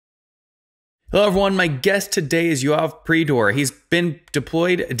Hello, everyone. My guest today is Yoav Pridor. He's been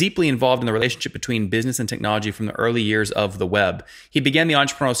deeply involved in the relationship between business and technology from the early years of the web. He began the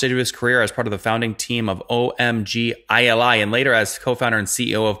entrepreneurial stage of his career as part of the founding team of OMGILI and later as co-founder and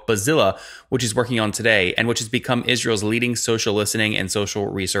CEO of Buzzilla, which he's working on today and which has become Israel's leading social listening and social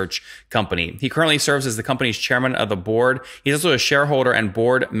research company. He currently serves as the company's chairman of the board. He's also a shareholder and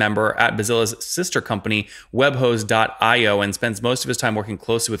board member at Buzilla's sister company, webhost.io, and spends most of his time working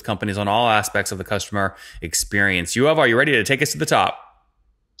closely with companies on all aspects of the customer experience. Yoav, are you ready to take us to the top?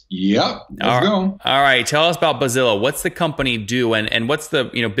 Yep, let's go. All right, tell us about Buzzilla. What's the company do, and what's the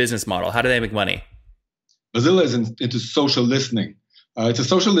business model? How do they make money? Buzzilla is into social listening. It's a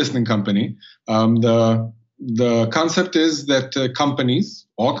social listening company. The concept is that companies,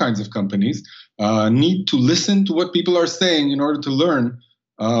 all kinds of companies, need to listen to what people are saying in order to learn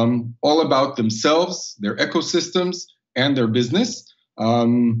all about themselves, their ecosystems, and their business.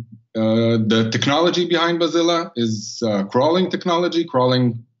 The technology behind Buzzilla is crawling technology,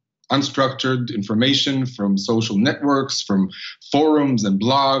 crawling unstructured information from social networks, from forums and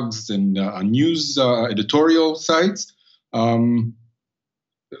blogs and news editorial sites. All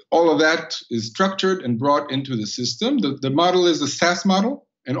of that is structured and brought into the system. The model is a SaaS model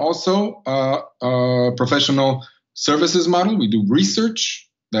and also a professional services model. We do research,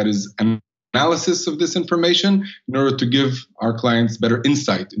 that is an analysis of this information in order to give our clients better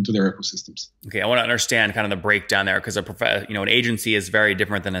insight into their ecosystems. Okay, I want to understand kind of the breakdown there because an agency is very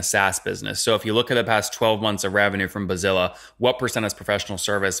different than a SaaS business. So if you look at the past 12 months of revenue from Buzzilla, what percent is professional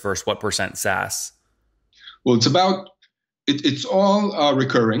service versus what percent SaaS? Well, it's all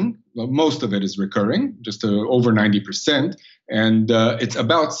recurring. Well, most of it is recurring, just over 90%. And it's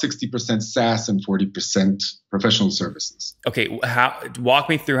about 60% SaaS and 40% professional services. Okay, walk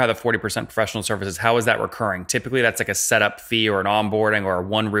me through how the 40% professional services, how is that recurring? Typically, that's like a setup fee or an onboarding or a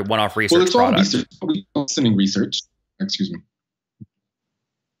one-off research product. Well, it's all listening research. Excuse me.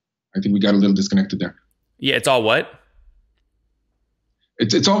 I think we got a little disconnected there. Yeah, it's all what?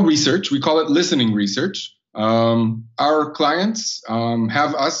 It's all research. We call it listening research. Our clients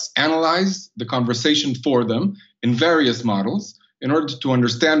have us analyze the conversation for them in various models in order to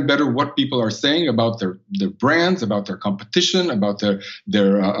understand better what people are saying about their brands, about their competition, about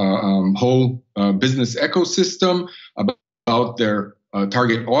their whole business ecosystem, about their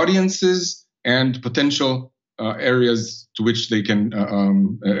target audiences and potential areas to which they can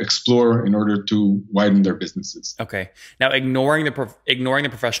explore in order to widen their businesses. Okay. Now, ignoring the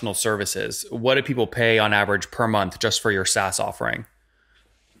professional services, what do people pay on average per month just for your SaaS offering?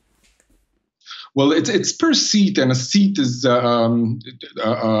 Well, it's per seat, and a seat is user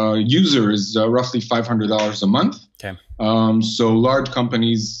is roughly $500 a month. Okay. So large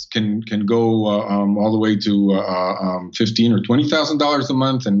companies can go all the way to $15,000 or $20,000 a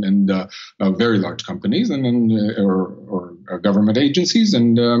month, and very large companies, and then or government agencies,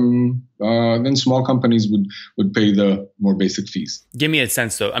 and then small companies would pay the more basic fees. Give me a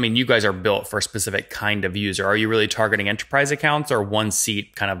sense, though. I mean, you guys are built for a specific kind of user. Are you really targeting enterprise accounts or one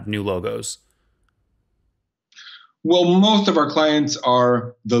seat kind of new logos? Well, most of our clients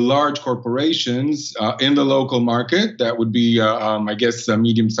are the large corporations in the local market. That would be, I guess,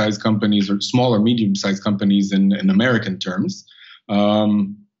 medium-sized companies or smaller medium-sized companies in American terms. Our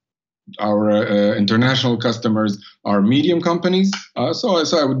international customers are medium companies. So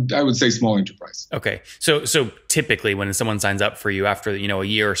I would say small enterprise. Okay. So typically when someone signs up for you after a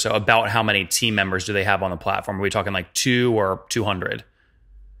year or so, about how many team members do they have on the platform? Are we talking like 2 or 200?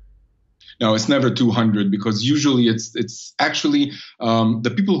 No, it's never 200 because usually it's actually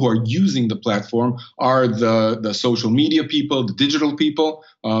the people who are using the platform are the social media people, the digital people.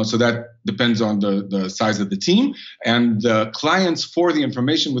 So that depends on the size of the team. And the clients for the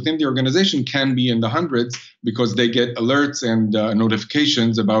information within the organization can be in the hundreds because they get alerts and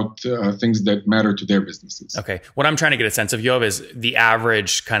notifications about things that matter to their businesses. Okay. What I'm trying to get a sense of, Yoav, is the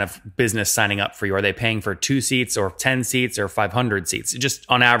average kind of business signing up for you. Are they paying for 2 seats or 10 seats or 500 seats? Just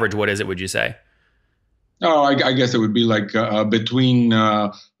on average, what is it, would you say? Oh, I guess it would be like between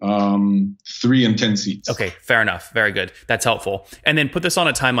 3 and 10 seats. Okay, fair enough. Very good. That's helpful. And then put this on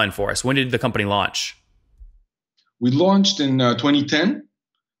a timeline for us. When did the company launch? We launched in 2010,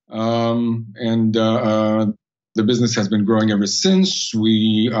 and the business has been growing ever since.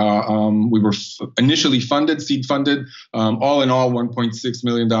 We were initially seed funded, all in all $1.6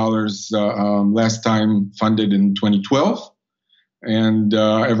 million last time funded in 2012. And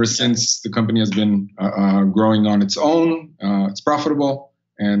ever since, the company has been growing on its own. It's profitable,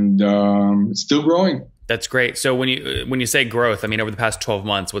 and it's still growing. That's great. So when you say growth, I mean, over the past 12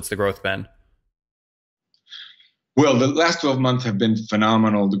 months, what's the growth been? Well, the last 12 months have been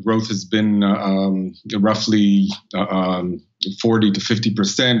phenomenal. The growth has been roughly 40 to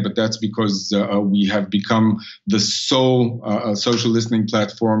 50%, but that's because we have become the sole social listening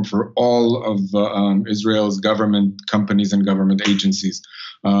platform for all of Israel's government companies and government agencies.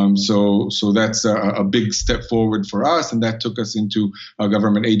 So that's a big step forward for us, and that took us into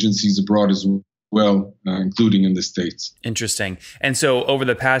government agencies abroad as well, including in the States. Interesting. And so over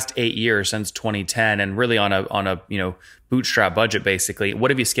the past 8 years since 2010, and really on a bootstrap budget, basically,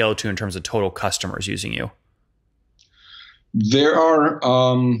 what have you scaled to in terms of total customers using you? There are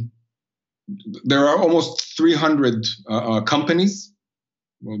almost 300 companies.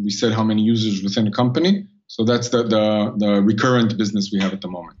 Well, we said how many users within a company. So that's the recurrent business we have at the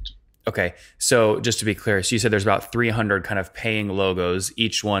moment. Okay. So just to be clear, so you said there's about 300 kind of paying logos.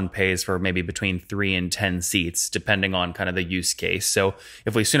 Each one pays for maybe between 3 and 10 seats, depending on kind of the use case. So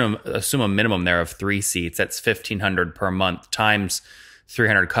if we assume a minimum there of 3 seats, that's 1,500 per month times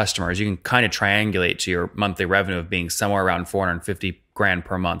 300 customers. You can kind of triangulate to your monthly revenue of being somewhere around 450 grand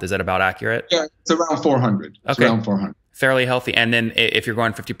per month. Is that about accurate? Yeah, it's around 400. It's okay. Around 400. Fairly healthy. And then if you're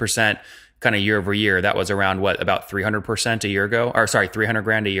going 50%, kind of year over year, that was around what, about 300% a year ago? Or sorry, 300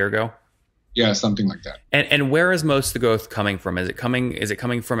 grand a year ago? Yeah, something like that. And where is most of the growth coming from? Is it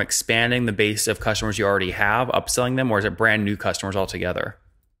coming from expanding the base of customers you already have, upselling them, or is it brand new customers altogether?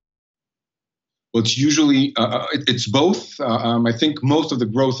 Well, it's usually it's both. I think most of the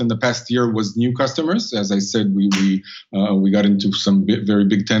growth in the past year was new customers. As I said, we got into some very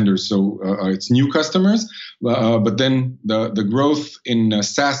big tenders, so it's new customers. But then the growth in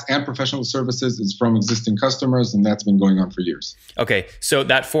SaaS and professional services is from existing customers, and that's been going on for years. Okay, so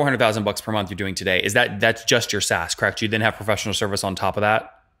that $400,000 per month you're doing today, that's just your SaaS, correct? You then have professional service on top of that?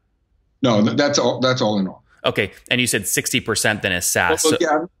 No, that's all. That's all in all. Okay, and you said 60% then is SaaS. Well,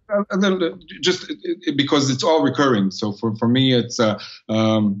 yeah, a little, just because it's all recurring. So for me, it's all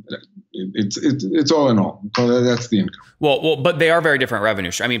in all. That's the income. Well, but they are very different revenue.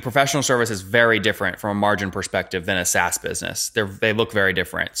 I mean, professional service is very different from a margin perspective than a SaaS business. They look very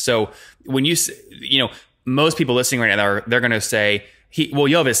different. So when most people listening right now, they're going to say,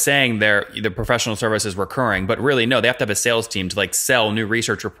 Yoav is saying the professional service is recurring, but really no, they have to have a sales team to like sell new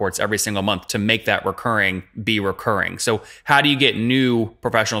research reports every single month to make that recurring be recurring. So how do you get new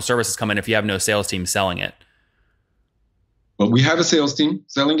professional services come in if you have no sales team selling it? Well, we have a sales team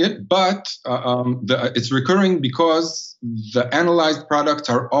selling it, but it's recurring because the analyzed products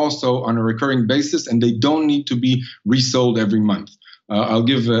are also on a recurring basis and they don't need to be resold every month. I'll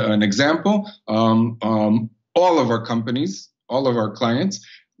give an example. All of our companies, all of our clients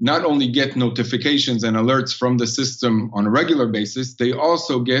not only get notifications and alerts from the system on a regular basis, they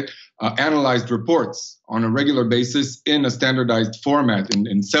also get analyzed reports on a regular basis in a standardized format,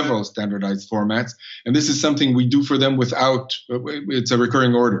 in several standardized formats. And this is something we do for them without, it's a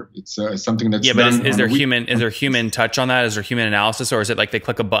recurring order. It's something that's but done is there human touch on that? Is there human analysis, or is it like they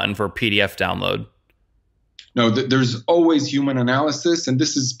click a button for a PDF download? No, there's always human analysis, and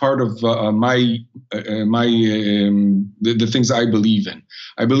this is part of the things I believe in.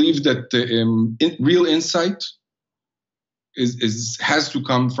 I believe that real insight has to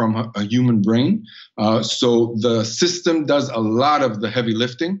come from a human brain. So the system does a lot of the heavy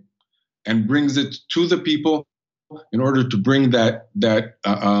lifting and brings it to the people in order to bring that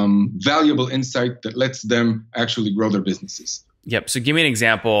valuable insight that lets them actually grow their businesses. Yep. So give me an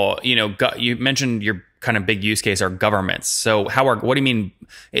example. You mentioned your kind of big use case are governments. So what do you mean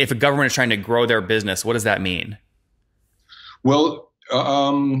if a government is trying to grow their business? What does that mean? Well,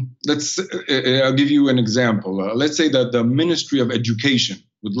 I'll give you an example. Let's say that the Ministry of Education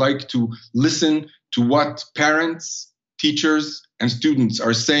would like to listen to what parents, teachers, and students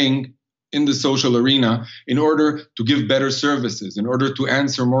are saying in the social arena in order to give better services, in order to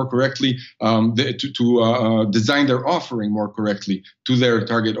answer more correctly, to design their offering more correctly to their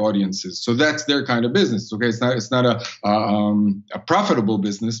target audiences. So that's their kind of business. Okay, it's not a profitable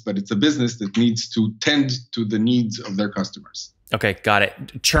business, but it's a business that needs to tend to the needs of their customers. Okay, got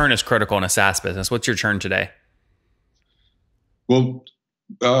it. Churn is critical in a SaaS business. What's your churn today? Well,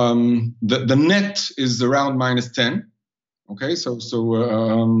 the net is around -10. Okay, so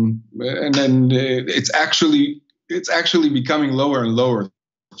and then it's actually becoming lower and lower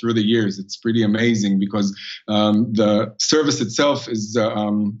through the years. It's pretty amazing because the service itself is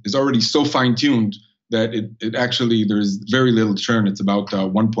already so fine tuned that it actually there's very little churn. It's about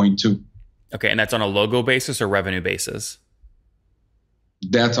 1.2. Okay, and that's on a logo basis or revenue basis?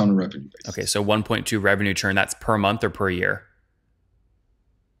 That's on a revenue basis. Okay, so 1.2 revenue churn. That's per month or per year?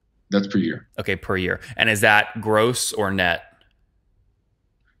 That's per year. Okay, per year. And is that gross or net?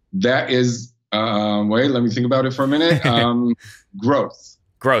 That is Wait, let me think about it for a minute. Growth.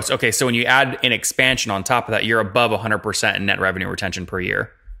 Gross. Okay, so when you add an expansion on top of that, you're above 100% in net revenue retention per year.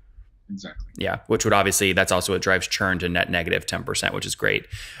 Exactly. Yeah, which would obviously, that's also what drives churn to net negative 10%, which is great.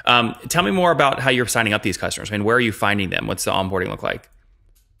 Tell me more about how you're signing up these customers. I mean, where are you finding them? What's the onboarding look like?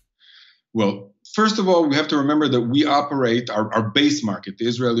 Well, first of all, we have to remember that we operate our base market. The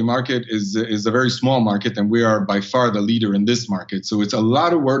Israeli market is a very small market, and we are by far the leader in this market. So it's a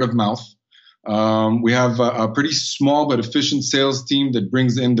lot of word of mouth. We have a pretty small but efficient sales team that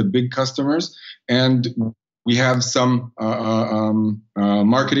brings in the big customers, and we have some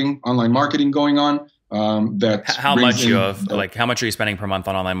marketing, online marketing going on. That how much how much are you spending per month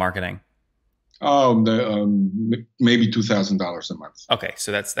on online marketing? Maybe $2,000 a month. Okay,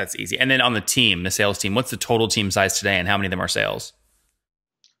 so that's easy. And then on the team, the sales team, what's the total team size today, and how many of them are sales?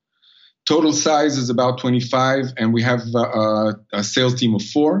 Total size is about 25, and we have a sales team of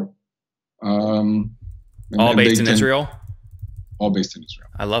 4. All based in Israel? All based in Israel.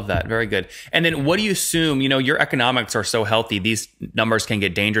 I love that. Very good. And then what do you assume, your economics are so healthy, these numbers can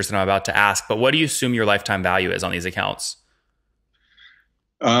get dangerous, and I'm about to ask, but what do you assume your lifetime value is on these accounts?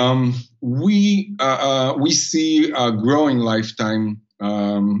 We see a growing lifetime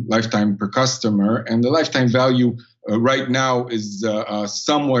per customer, and the lifetime value right now is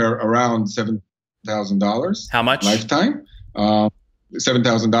somewhere around $7,000. How much? Lifetime.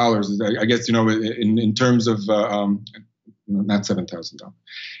 $7,000. I guess in terms of not $7,000.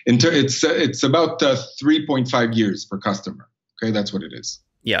 It's about 3.5 years per customer. Okay, that's what it is.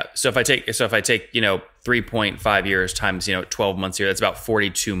 Yeah. So if I take 3.5 years times 12 months here, that's about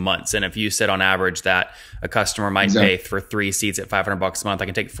 42 months. And if you said on average that a customer might pay for 3 seats at $500 a month, I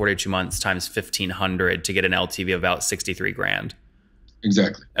can take 42 months times 1,500 to get an LTV of about 63 grand.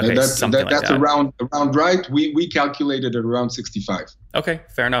 Exactly. Okay, that's around right. We calculated at around 65. Okay,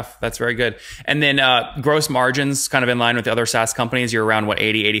 fair enough. That's very good. And then gross margins, kind of in line with the other SaaS companies, you're around what,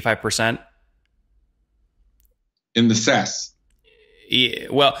 85%? In the SaaS. Yeah,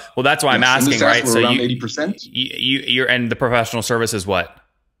 well, that's why I'm asking, right? So around 80%. You're and the professional services what?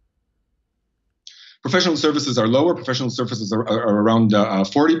 Professional services are lower. Professional services are around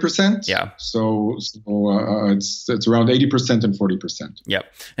 40%. Yeah. So it's around 80% and 40%. Yep.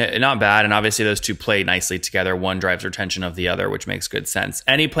 Not bad. And obviously those two play nicely together. One drives retention of the other, which makes good sense.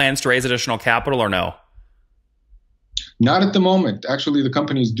 Any plans to raise additional capital or no? Not at the moment. Actually, the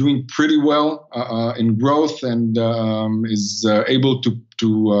company is doing pretty well in growth and is able to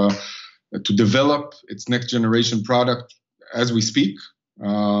develop its next generation product as we speak.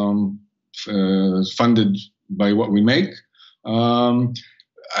 Funded by what we make.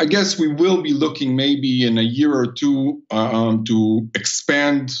 I guess we will be looking maybe in a year or two to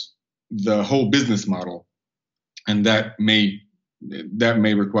expand the whole business model, and that may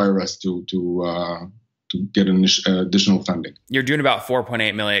require us to get additional funding. You're doing about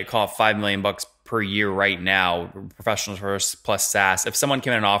 4.8 million, call it $5 million per year right now, professional service plus SaaS. If someone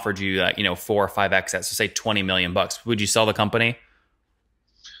came in and offered you 4 or 5x that, so say $20 million, would you sell the company?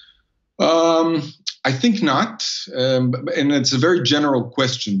 I think not. And it's a very general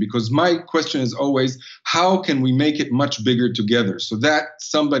question, because my question is always, how can we make it much bigger together? So that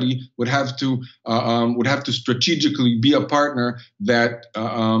somebody would have to strategically be a partner that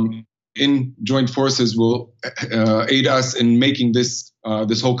in joint forces will aid us in making this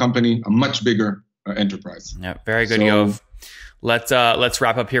whole company a much bigger enterprise. Yeah, very good, Yov. Let's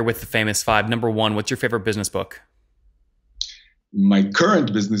wrap up here with the famous 5. Number 1, what's your favorite business book? My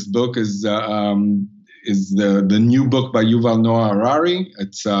current business book is the new book by Yuval Noah Harari.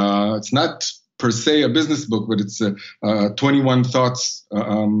 It's not per se a business book, but it's 21 thoughts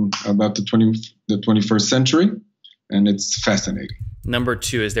about the 21st century, and it's fascinating. Number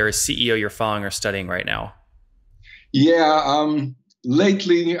 2, is there a CEO you're following or studying right now? Yeah,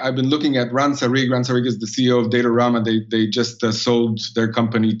 lately I've been looking at Ran Sarig. Ran Sarig is the CEO of Datarama. They just sold their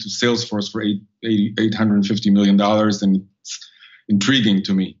company to Salesforce for $850 million, and it's intriguing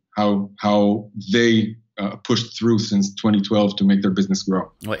to me how they pushed through since 2012 to make their business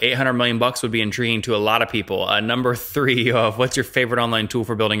grow. Well, $800 million would be intriguing to a lot of people. Number 3, what's your favorite online tool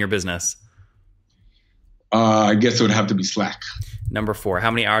for building your business? I guess it would have to be Slack. Number 4,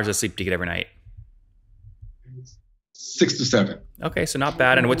 how many hours of sleep do you get every night? 6 to 7. Okay, so not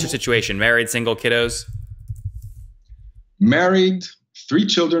bad. And what's your situation? Married, single, kiddos? Married, 3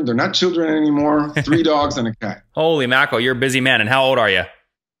 children. They're not children anymore. 3 dogs and a cat. Holy mackerel, you're a busy man. And how old are you?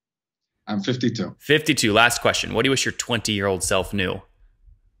 I'm 52. 52. Last question. What do you wish your 20-year-old self knew?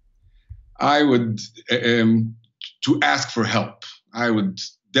 I would, to ask for help. I would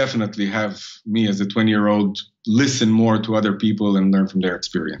definitely have me as a 20-year-old listen more to other people and learn from their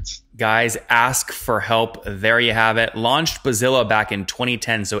experience. Guys, ask for help. There you have it. Launched Buzzilla back in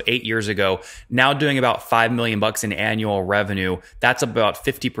 2010, so 8 years ago. Now doing about $5 million in annual revenue. That's about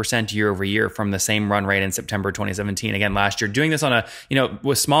 50% year over year from the same run rate in September 2017. Again, last year, doing this on a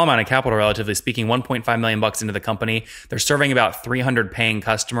with small amount of capital, relatively speaking, $1.5 million into the company. They're serving about 300 paying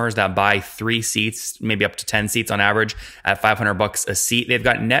customers that buy 3 seats, maybe up to 10 seats on average, at $500 a seat. They've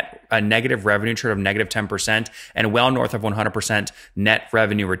got a negative revenue churn of negative 10% and well north of 100% net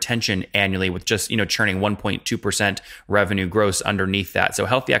revenue retention annually, with just churning 1.2% revenue gross underneath that. So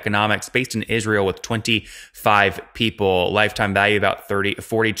healthy economics, based in Israel with 25 people, lifetime value about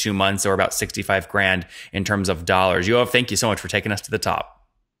 42 months, or about 65 grand in terms of dollars. Yoav, thank you so much for taking us to the top.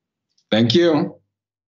 Thank you.